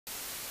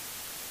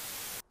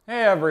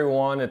Hey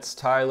everyone, it's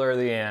Tyler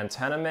the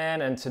Antenna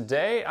Man, and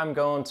today I'm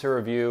going to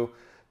review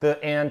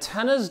the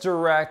Antennas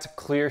Direct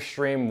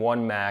ClearStream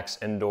 1Max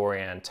indoor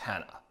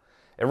antenna.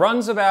 It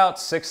runs about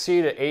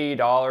 $60 to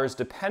 $80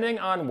 depending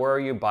on where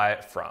you buy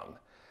it from.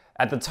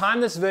 At the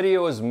time this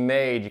video was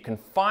made, you can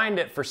find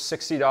it for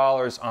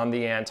 $60 on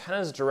the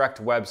Antennas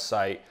Direct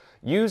website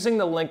using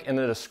the link in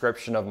the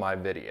description of my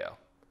video.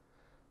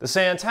 This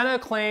antenna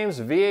claims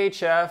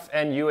VHF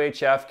and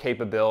UHF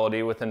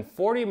capability within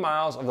 40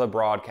 miles of the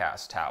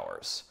broadcast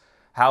towers.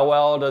 How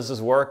well does this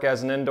work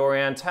as an indoor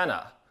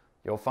antenna?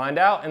 You'll find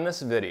out in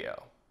this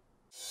video.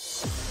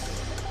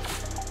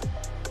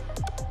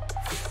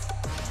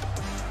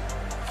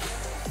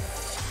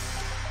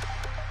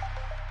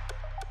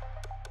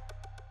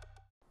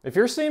 If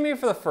you're seeing me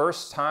for the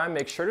first time,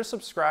 make sure to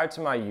subscribe to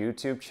my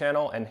YouTube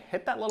channel and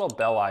hit that little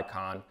bell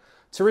icon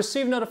to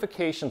receive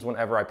notifications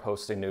whenever I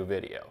post a new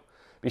video.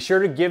 Be sure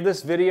to give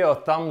this video a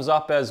thumbs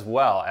up as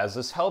well, as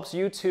this helps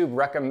YouTube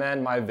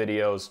recommend my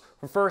videos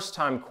for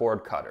first-time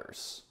cord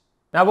cutters.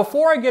 Now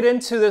before I get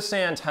into this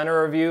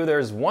antenna review,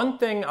 there's one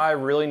thing I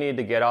really need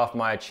to get off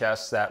my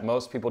chest that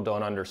most people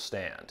don't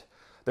understand.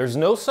 There's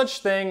no such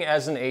thing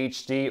as an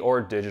HD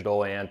or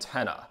digital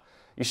antenna.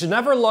 You should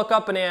never look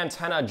up an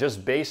antenna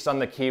just based on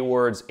the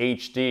keywords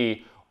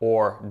HD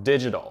or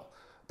digital.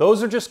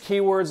 Those are just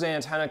keywords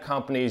antenna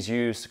companies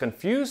use to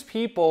confuse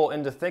people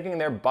into thinking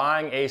they're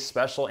buying a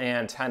special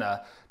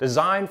antenna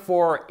designed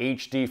for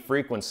HD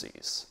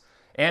frequencies.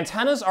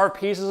 Antennas are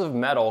pieces of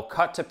metal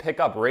cut to pick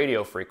up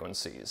radio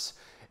frequencies.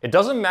 It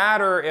doesn't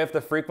matter if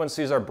the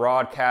frequencies are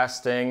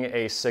broadcasting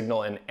a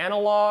signal in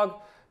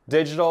analog,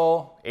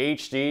 digital,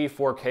 HD,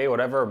 4K,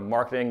 whatever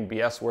marketing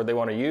BS word they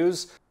want to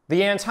use.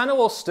 The antenna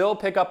will still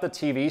pick up the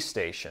TV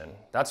station.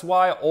 That's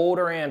why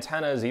older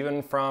antennas,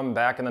 even from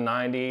back in the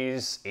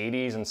 90s,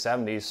 80s, and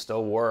 70s,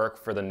 still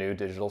work for the new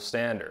digital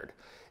standard.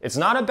 It's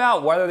not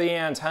about whether the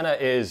antenna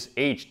is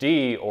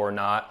HD or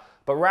not,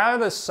 but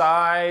rather the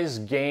size,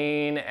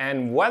 gain,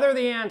 and whether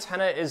the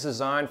antenna is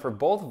designed for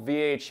both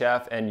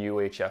VHF and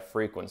UHF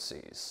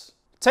frequencies.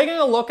 Taking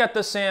a look at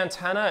this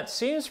antenna, it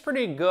seems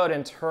pretty good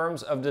in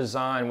terms of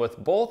design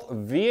with both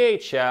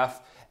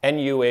VHF and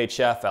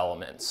UHF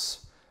elements.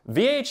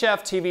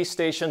 VHF TV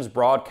stations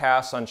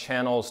broadcast on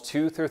channels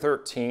 2 through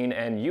 13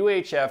 and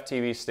UHF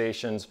TV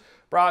stations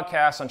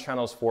broadcast on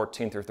channels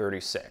 14 through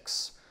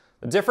 36.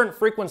 The different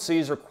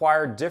frequencies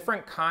require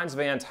different kinds of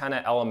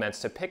antenna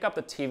elements to pick up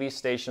the TV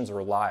stations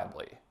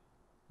reliably.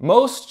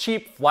 Most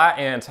cheap flat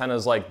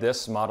antennas like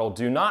this model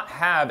do not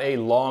have a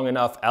long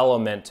enough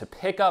element to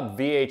pick up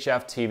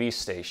VHF TV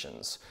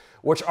stations,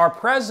 which are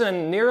present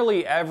in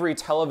nearly every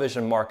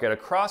television market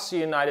across the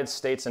United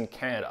States and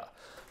Canada.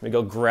 Let me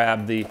go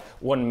grab the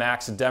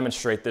 1Max to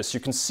demonstrate this.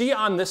 You can see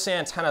on this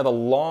antenna, the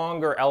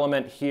longer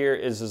element here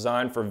is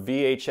designed for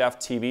VHF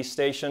TV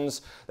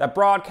stations that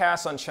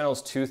broadcast on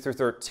channels 2 through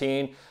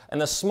 13,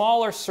 and the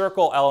smaller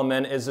circle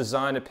element is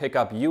designed to pick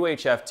up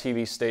UHF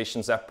TV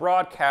stations that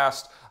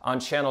broadcast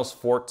on channels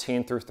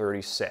 14 through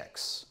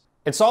 36.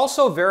 It's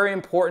also very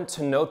important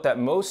to note that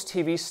most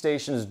TV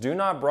stations do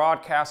not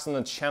broadcast on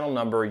the channel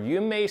number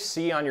you may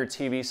see on your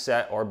TV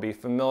set or be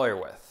familiar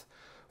with.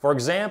 For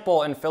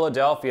example, in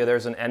Philadelphia,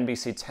 there's an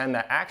NBC 10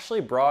 that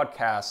actually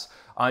broadcasts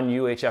on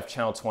UHF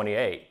channel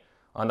 28.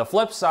 On the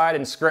flip side,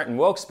 in Scranton,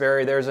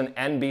 Wilkes-Barre, there's an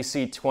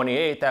NBC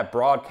 28 that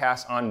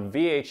broadcasts on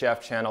VHF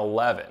channel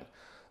 11.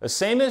 The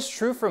same is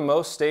true for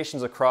most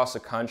stations across the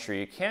country.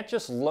 You can't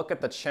just look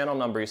at the channel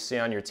number you see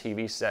on your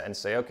TV set and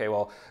say, okay,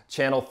 well,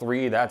 channel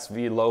 3, that's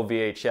low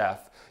VHF.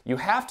 You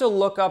have to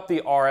look up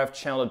the RF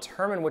channel to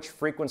determine which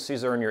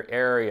frequencies are in your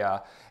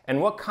area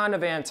and what kind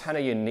of antenna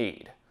you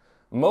need.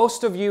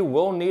 Most of you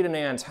will need an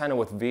antenna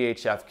with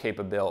VHF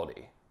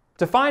capability.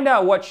 To find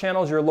out what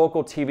channels your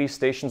local TV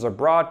stations are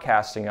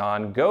broadcasting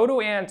on, go to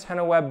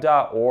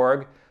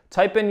antennaweb.org,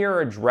 type in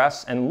your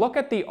address, and look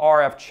at the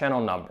RF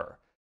channel number.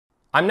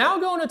 I'm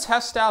now going to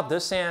test out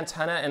this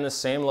antenna in the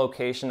same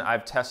location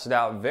I've tested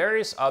out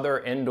various other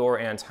indoor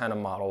antenna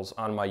models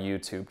on my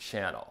YouTube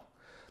channel.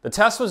 The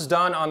test was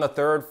done on the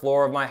 3rd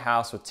floor of my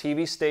house with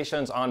TV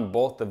stations on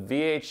both the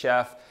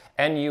VHF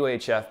and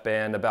UHF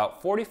band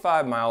about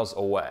 45 miles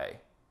away.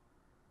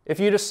 If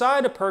you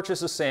decide to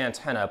purchase this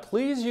antenna,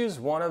 please use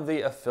one of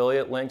the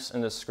affiliate links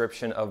in the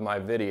description of my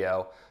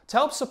video to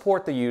help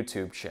support the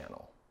YouTube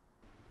channel.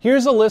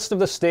 Here's a list of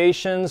the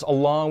stations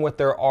along with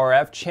their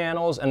RF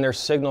channels and their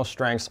signal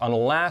strengths on the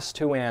last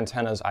 2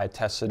 antennas I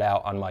tested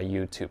out on my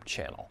YouTube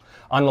channel.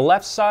 On the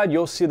left side,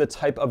 you'll see the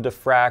type of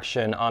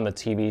diffraction on the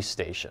TV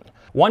station.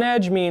 One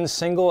edge means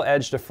single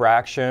edge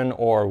diffraction,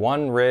 or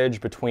one ridge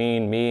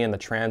between me and the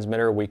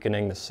transmitter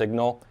weakening the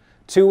signal.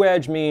 Two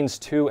edge means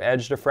two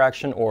edge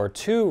diffraction, or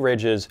two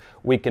ridges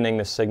weakening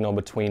the signal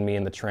between me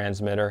and the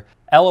transmitter.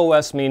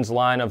 LOS means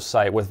line of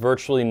sight with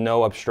virtually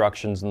no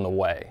obstructions in the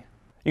way.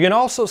 You can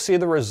also see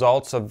the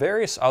results of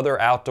various other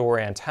outdoor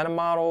antenna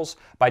models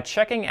by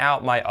checking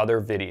out my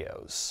other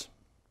videos.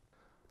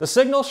 The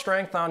signal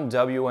strength on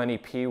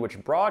WNEP,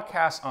 which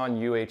broadcasts on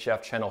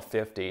UHF channel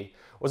 50,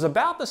 was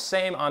about the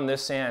same on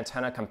this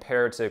antenna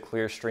compared to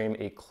ClearStream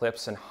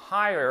Eclipse and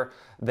higher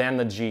than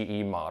the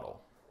GE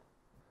model.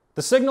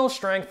 The signal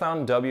strength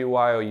on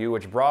WYOU,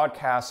 which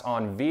broadcasts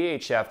on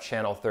VHF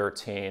channel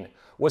 13,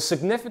 was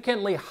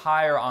significantly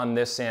higher on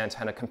this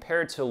antenna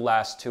compared to the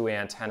last two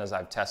antennas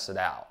I've tested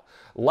out,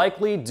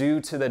 likely due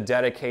to the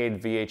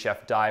dedicated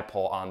VHF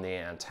dipole on the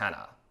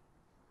antenna.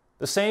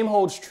 The same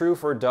holds true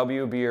for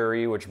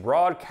WBRE, which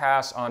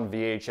broadcasts on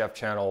VHF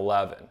channel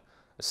 11.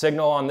 The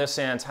signal on this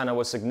antenna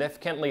was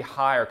significantly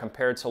higher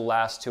compared to the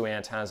last two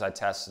antennas I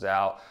tested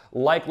out,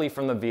 likely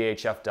from the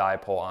VHF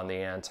dipole on the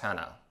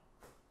antenna.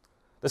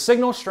 The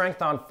signal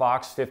strength on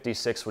Fox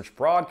 56, which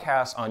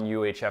broadcasts on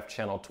UHF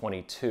channel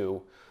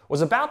 22,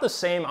 was about the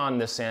same on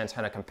this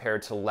antenna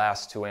compared to the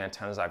last two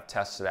antennas I've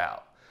tested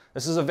out.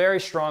 This is a very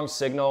strong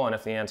signal, and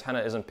if the antenna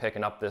isn't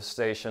picking up this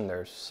station,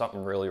 there's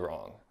something really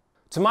wrong.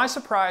 To my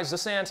surprise,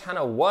 this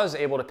antenna was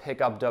able to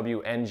pick up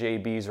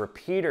WNJB's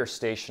repeater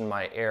station in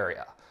my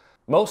area.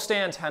 Most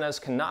antennas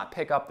cannot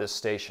pick up this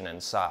station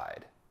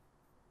inside.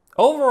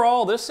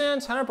 Overall, this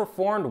antenna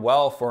performed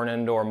well for an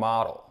indoor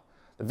model.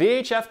 The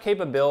VHF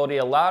capability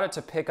allowed it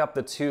to pick up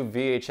the two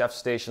VHF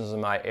stations in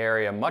my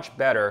area much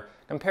better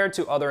compared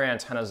to other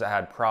antennas that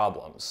had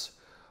problems.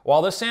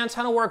 While this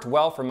antenna worked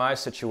well for my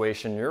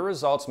situation, your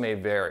results may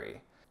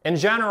vary. In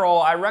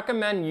general, I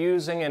recommend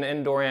using an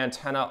indoor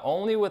antenna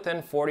only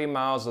within 40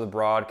 miles of the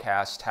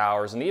broadcast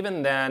towers, and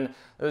even then,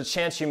 there's a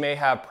chance you may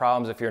have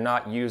problems if you're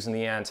not using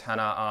the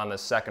antenna on the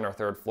second or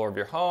third floor of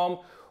your home,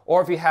 or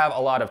if you have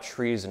a lot of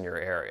trees in your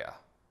area.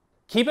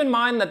 Keep in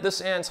mind that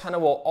this antenna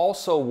will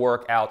also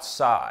work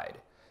outside.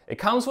 It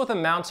comes with a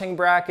mounting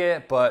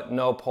bracket, but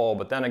no pole,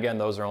 but then again,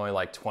 those are only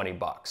like 20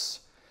 bucks.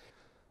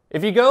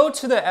 If you go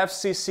to the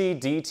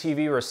FCC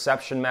DTV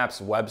reception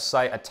maps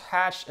website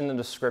attached in the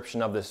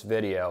description of this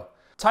video,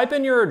 type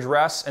in your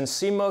address and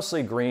see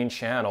mostly green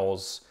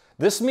channels.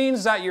 This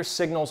means that your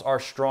signals are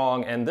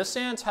strong and this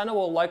antenna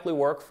will likely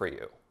work for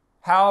you.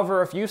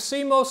 However, if you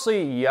see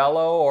mostly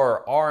yellow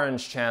or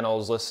orange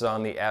channels listed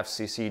on the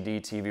FCC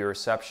DTV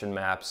reception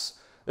maps,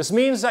 this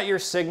means that your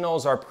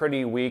signals are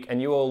pretty weak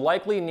and you will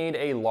likely need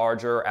a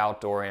larger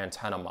outdoor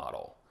antenna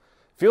model.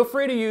 Feel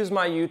free to use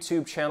my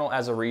YouTube channel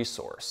as a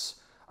resource.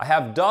 I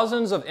have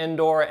dozens of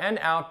indoor and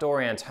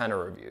outdoor antenna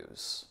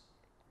reviews.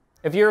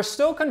 If you're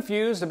still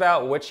confused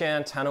about which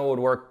antenna would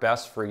work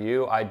best for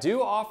you, I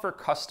do offer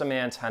custom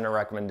antenna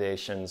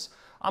recommendations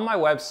on my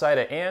website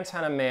at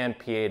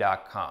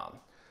antennamanpa.com.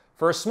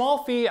 For a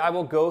small fee, I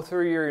will go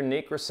through your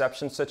unique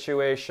reception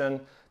situation,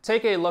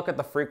 take a look at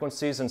the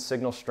frequencies and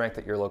signal strength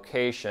at your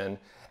location,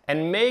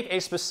 and make a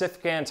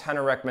specific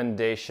antenna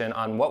recommendation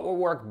on what will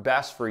work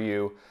best for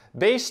you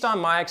based on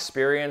my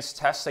experience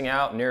testing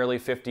out nearly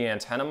 50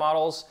 antenna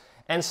models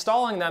and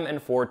installing them in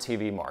 4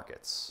 TV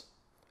markets.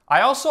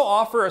 I also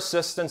offer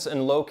assistance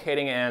in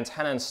locating an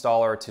antenna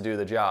installer to do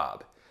the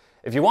job.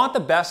 If you want the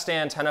best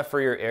antenna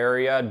for your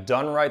area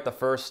done right the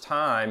first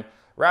time,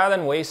 rather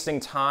than wasting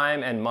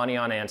time and money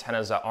on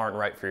antennas that aren't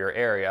right for your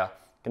area,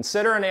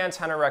 consider an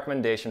antenna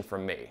recommendation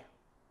from me.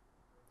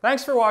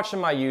 Thanks for watching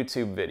my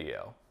YouTube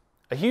video.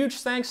 A huge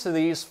thanks to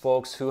these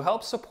folks who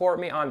help support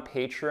me on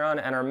Patreon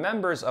and are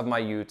members of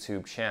my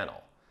YouTube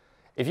channel.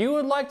 If you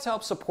would like to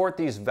help support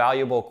these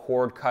valuable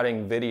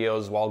cord-cutting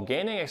videos while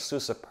gaining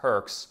exclusive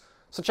perks,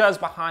 such as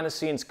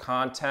behind-the-scenes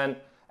content,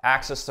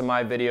 access to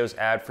my videos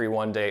ad-free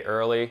 1 day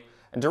early,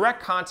 and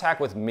direct contact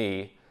with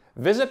me,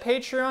 visit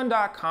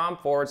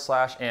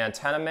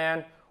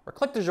patreon.com/antennaman or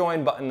click the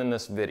join button in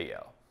this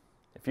video.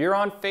 If you're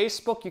on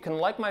Facebook, you can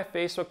like my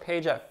Facebook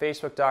page at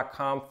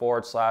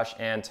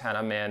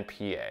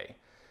facebook.com/antennamanpa.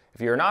 If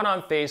you're not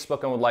on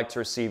Facebook and would like to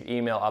receive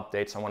email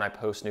updates on when I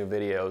post new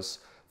videos,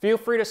 feel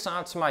free to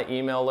sign up to my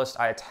email list.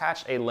 I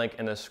attach a link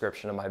in the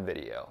description of my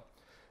video.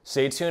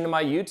 Stay tuned to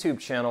my YouTube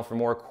channel for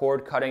more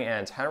cord cutting and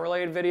antenna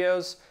related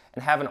videos,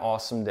 and have an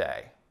awesome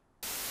day.